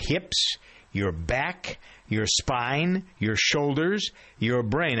 your hips, your back, your spine, your shoulders, your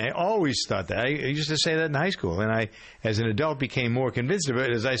brain. I always thought that. I used to say that in high school, and I, as an adult, became more convinced of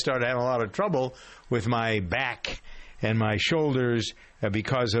it as I started having a lot of trouble with my back and my shoulders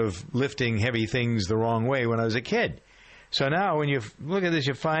because of lifting heavy things the wrong way when I was a kid. So now when you look at this,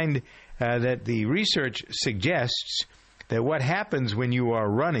 you find that the research suggests that what happens when you are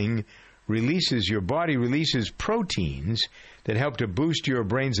running your body releases proteins that help to boost your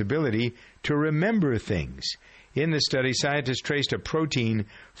brain's ability to remember things. In the study, scientists traced a protein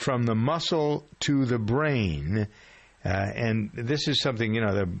from the muscle to the brain. And this is something,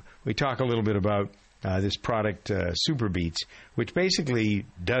 we talk a little bit about this product, SuperBeets, which basically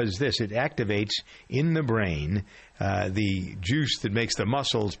does this. It activates in the brain the juice that makes the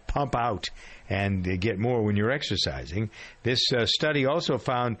muscles pump out and get more when you're exercising. This study also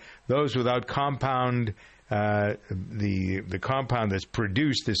found those without compound, the compound that's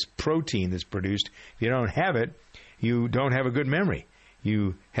produced, this protein that's produced, if you don't have it, you don't have a good memory.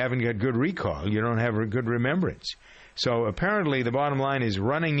 You haven't got good recall. You don't have a good remembrance. So apparently the bottom line is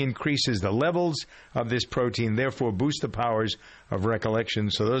running increases the levels of this protein, therefore boosts the powers of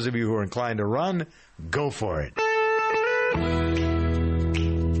recollection. So those of you who are inclined to run, go for it.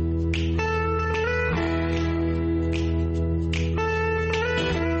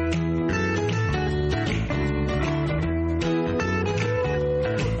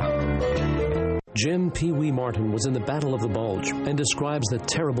 Jim Pee Wee Martin was in the Battle of the Bulge and describes the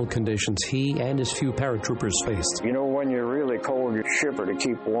terrible conditions he and his few paratroopers faced. You know, when you're really cold, you shiver to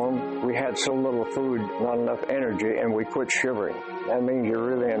keep warm. We had so little food, not enough energy, and we quit shivering. That means you're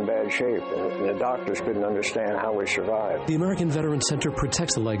really in bad shape, and the doctors couldn't understand how we survived. The American Veterans Center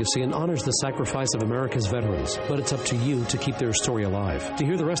protects the legacy and honors the sacrifice of America's veterans, but it's up to you to keep their story alive. To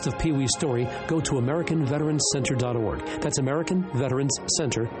hear the rest of Pee Wee's story, go to AmericanVeteransCenter.org. That's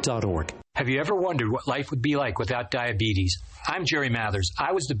AmericanVeteransCenter.org. Have you ever wondered what life would be like without diabetes? I'm Jerry Mathers.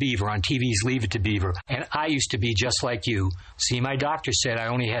 I was the Beaver on TV's Leave It to Beaver, and I used to be just like you. See, my doctor said I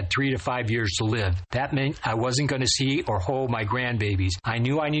only had 3 to 5 years to live. That meant I wasn't going to see or hold my grandbabies. I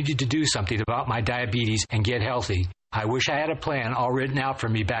knew I needed to do something about my diabetes and get healthy. I wish I had a plan all written out for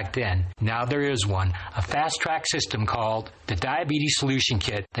me back then. Now there is one, a fast-track system called the Diabetes Solution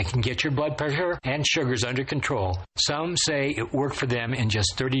Kit that can get your blood pressure and sugars under control. Some say it worked for them in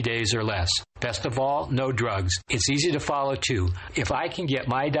just 30 days or less. Best of all, no drugs. It's easy to follow, too. If I can get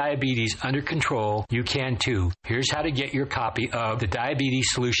my diabetes under control, you can, too. Here's how to get your copy of the Diabetes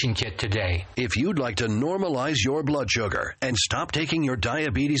Solution Kit today. If you'd like to normalize your blood sugar and stop taking your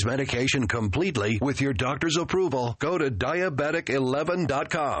diabetes medication completely with your doctor's approval, go to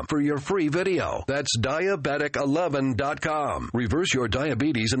Diabetic11.com for your free video. That's Diabetic11.com. Reverse your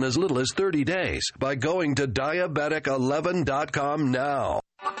diabetes in as little as 30 days by going to Diabetic11.com now.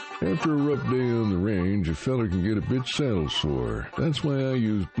 After a rough day on the range, a fella can get a bit saddle sore. That's why I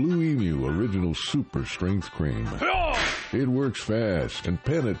use Blue Emu Original Super Strength Cream. It works fast and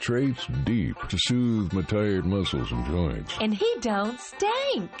penetrates deep to soothe my tired muscles and joints. And he don't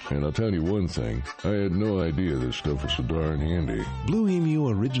stink. And I'll tell you one thing, I had no idea this stuff was so darn handy. Blue Emu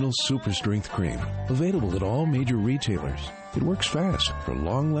Original Super Strength Cream. Available at all major retailers. It works fast for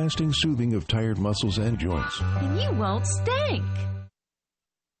long-lasting soothing of tired muscles and joints. And you won't stink.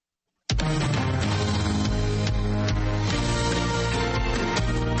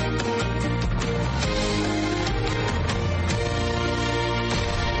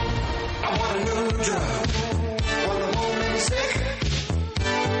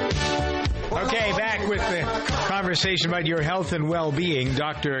 Okay, back with the conversation about your health and well-being.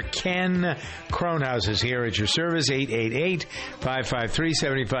 Dr. Ken Kronhaus is here at your service,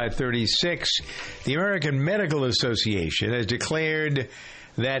 888-553-7536. The American Medical Association has declared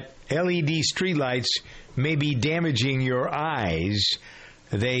that LED streetlights may be damaging your eyes.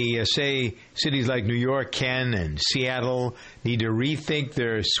 They say cities like New York, Ken, and Seattle need to rethink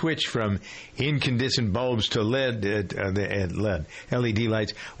their switch from incandescent bulbs to LED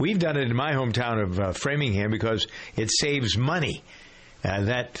lights. We've done it in my hometown of Framingham because it saves money.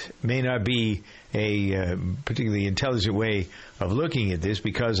 That may not be a particularly intelligent way of looking at this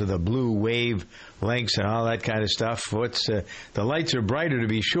because of the blue wave lengths and all that kind of stuff. The lights are brighter to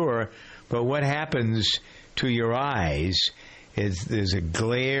be sure, but what happens to your eyes is there's a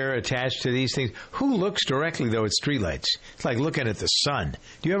glare attached to these things. Who looks directly, though, at streetlights? It's like looking at the sun.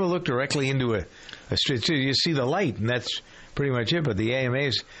 Do you ever look directly into a street? So you see the light, and that's pretty much it. But the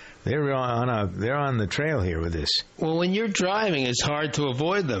AMA's They're on the trail here with this. Well, when you're driving, it's hard to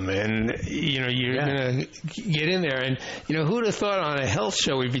avoid them, and you're going to get in there. And who'd have thought on a health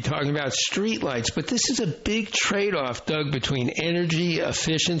show we'd be talking about streetlights? But this is a big trade-off, Doug, between energy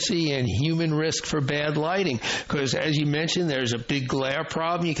efficiency and human risk for bad lighting. Because as you mentioned, there's a big glare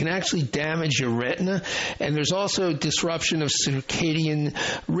problem. You can actually damage your retina, and there's also disruption of circadian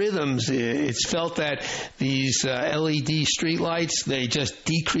rhythms. It's felt that these LED streetlights, they just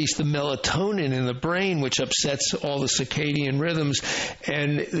decrease the melatonin in the brain, which upsets all the circadian rhythms,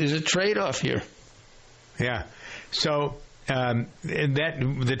 and there's a trade-off here. Yeah. So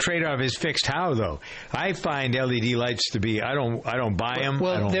the trade-off is fixed how, though? I find LED lights to be, I don't buy them.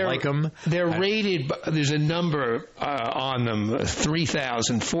 Well, I don't like them. They're rated, there's a number on them,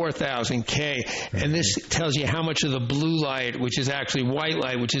 3,000, 4,000 K, and this tells you how much of the blue light, which is actually white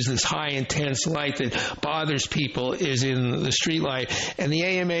light, which is this high intense light that bothers people, is in the street light. And the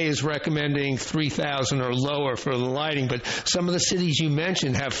AMA is recommending 3,000 or lower for the lighting, but some of the cities you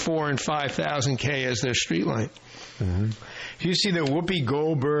mentioned have 4,000 and 5,000 K as their street light. Mm-hmm. You see that Whoopi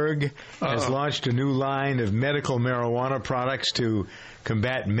Goldberg has launched a new line of medical marijuana products to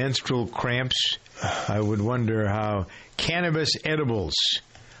combat menstrual cramps. I would wonder how cannabis edibles,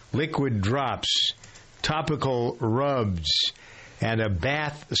 liquid drops, topical rubs, and a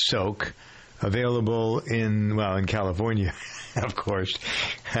bath soak available in California, of course.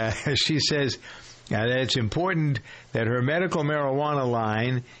 She says that it's important that her medical marijuana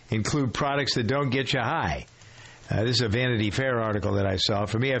line include products that don't get you high. This is a Vanity Fair article that I saw.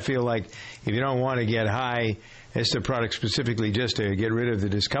 For me, I feel like if you don't want to get high, it's the product specifically just to get rid of the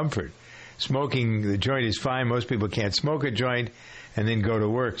discomfort. Smoking the joint is fine. Most people can't smoke a joint and then go to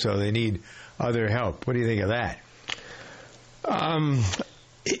work, so they need other help. What do you think of that?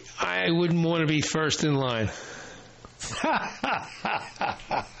 I wouldn't want to be first in line.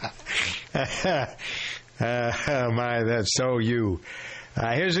 My, that's so you.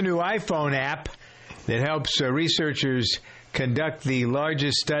 Here's a new iPhone app that helps researchers conduct the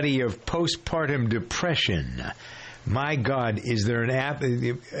largest study of postpartum depression. My God, is there an app?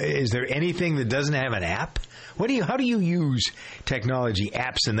 Is there anything that doesn't have an app? How do you use technology,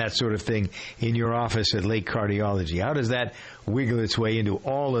 apps and that sort of thing in your office at Lake Cardiology? How does that wiggle its way into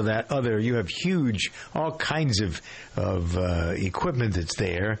all of that other? You have all kinds of equipment that's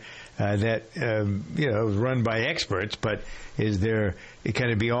there that run by experts, but can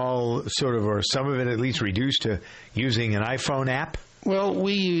it be all sort of, or some of it at least, reduced to using an iPhone app? Well,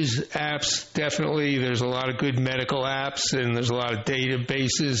 we use apps, definitely. There's a lot of good medical apps, and there's a lot of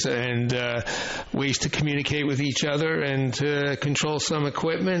databases and ways to communicate with each other and to control some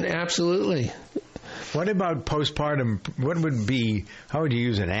equipment. Absolutely. What about postpartum? How would you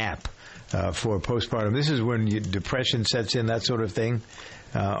use an app for postpartum? This is when depression sets in, that sort of thing,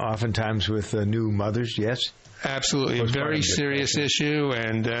 oftentimes with new mothers, yes? Absolutely. A very serious issue,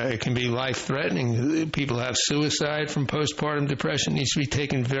 and it can be life-threatening. People have suicide from postpartum depression. It needs to be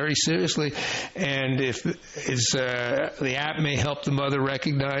taken very seriously. And if the app may help the mother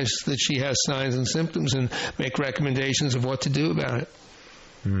recognize that she has signs and symptoms and make recommendations of what to do about it.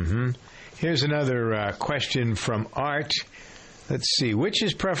 Mm-hmm. Here's another question from Art. Let's see. Which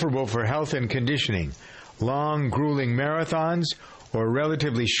is preferable for health and conditioning? Long, grueling marathons or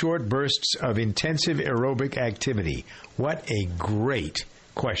relatively short bursts of intensive aerobic activity? What a great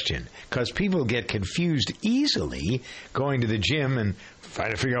question, because people get confused easily going to the gym and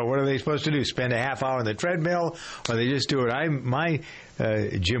trying to figure out what are they supposed to do, spend a half hour on the treadmill, or they just do it. My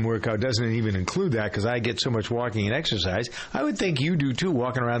gym workout doesn't even include that because I get so much walking and exercise. I would think you do too,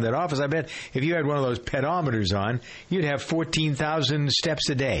 walking around that office. I bet if you had one of those pedometers on, you'd have 14,000 steps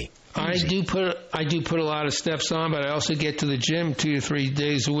a day. Easy. I do put a lot of steps on, but I also get to the gym 2 to 3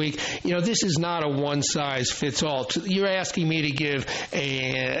 days a week. This is not a one-size-fits-all. You're asking me to give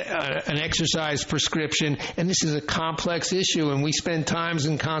an exercise prescription, and this is a complex issue, and we spend times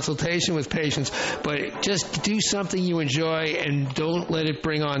in consultation with patients. But just do something you enjoy, and don't let it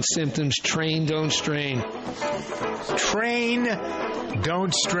bring on symptoms. Train, don't strain. Train,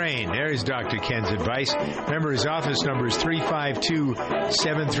 don't strain. There's Dr. Ken's advice. Remember, his office number is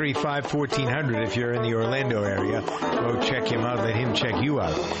 352-735-1400 if you're in the Orlando area. Go check him out. Let him check you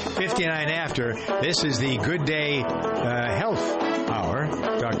out. 59 after. This is the Good Day Health Hour.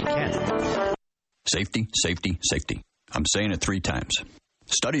 Dr. Ken. Safety, safety, safety. I'm saying it 3 times.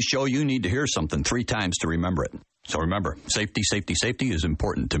 Studies show you need to hear something 3 times to remember it. So remember, safety, safety, safety is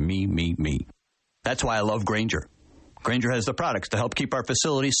important to me, me, me. That's why I love Grainger. Grainger has the products to help keep our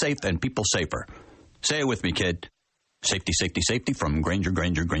facilities safe and people safer. Say it with me, kid. Safety, safety, safety from Grainger,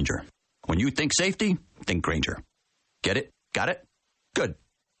 Grainger, Grainger. When you think safety, think Grainger. Get it? Got it? Good.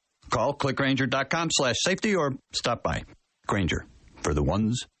 Call clickgranger.com/safety or stop by. Grainger, for the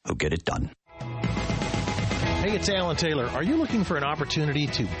ones who get it done. Hey, it's Alan Taylor. Are you looking for an opportunity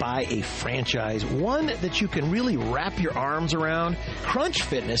to buy a franchise, one that you can really wrap your arms around? Crunch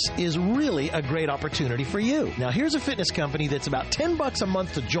Fitness is really a great opportunity for you. Now, here's a fitness company that's about $10 a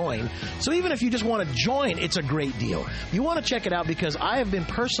month to join, so even if you just want to join, it's a great deal. You want to check it out because I have been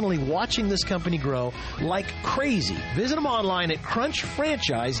personally watching this company grow like crazy. Visit them online at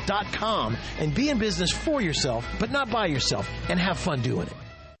crunchfranchise.com and be in business for yourself, but not by yourself, and have fun doing it.